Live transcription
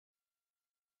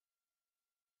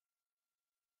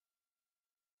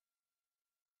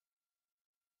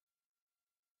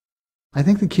I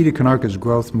think the key to Konarka's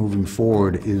growth moving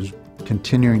forward is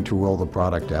continuing to roll the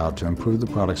product out to improve the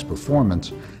product's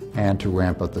performance and to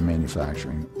ramp up the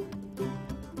manufacturing.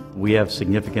 We have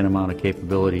significant amount of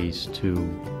capabilities to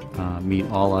meet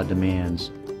all our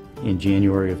demands. In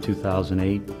January of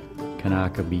 2008,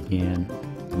 Konarka began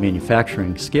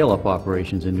manufacturing scale-up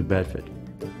operations in New Bedford.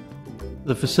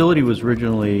 The facility was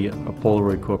originally a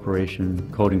Polaroid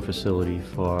Corporation coating facility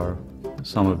for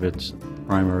some of its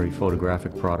primary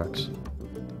photographic products.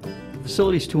 The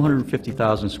facility is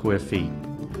 250,000 square feet.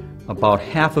 About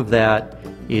half of that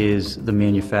is the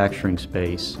manufacturing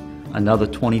space. Another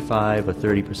 25 or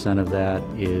 30% of that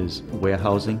is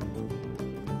warehousing.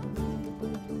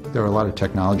 There are a lot of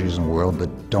technologies in the world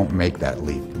that don't make that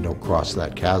leap, don't cross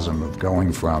that chasm of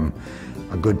going from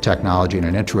a good technology and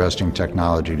an interesting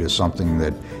technology to something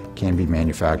that can be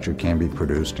manufactured, can be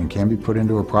produced, and can be put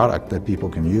into a product that people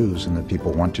can use and that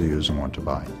people want to use and want to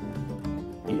buy.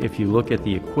 If you look at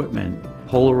the equipment,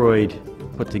 Polaroid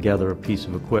put together a piece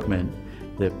of equipment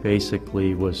that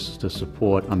basically was to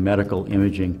support a medical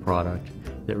imaging product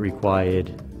that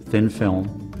required thin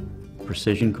film,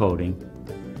 precision coating,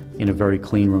 in a very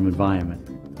clean room environment.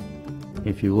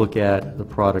 If you look at the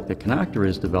product that Konarka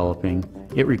is developing,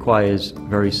 it requires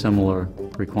very similar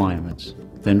requirements.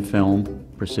 Thin film,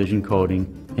 precision coating,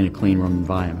 in a clean room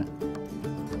environment.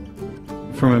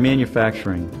 From a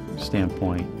manufacturing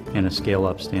standpoint and a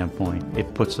scale-up standpoint,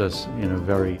 it puts us in a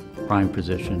very prime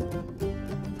position.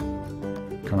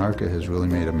 Konarka has really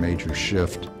made a major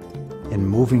shift in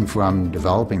moving from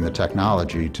developing the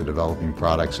technology to developing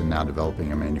products and now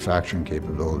developing a manufacturing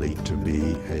capability to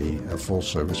be a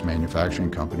full-service manufacturing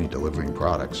company delivering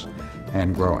products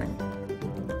and growing.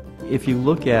 If you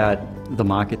look at the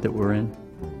market that we're in,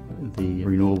 the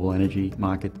renewable energy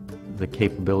market, the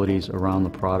capabilities around the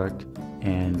product,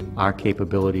 and our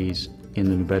capabilities in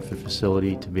the New Bedford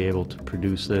facility to be able to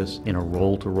produce this in a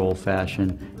roll-to-roll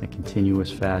fashion, a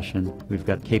continuous fashion. We've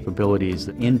got capabilities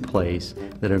in place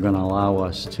that are going to allow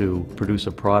us to produce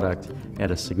a product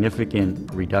at a significant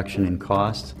reduction in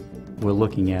cost. We're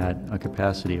looking at a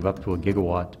capacity of up to 1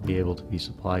 gigawatt to be able to be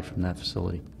supplied from that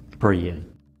facility per year.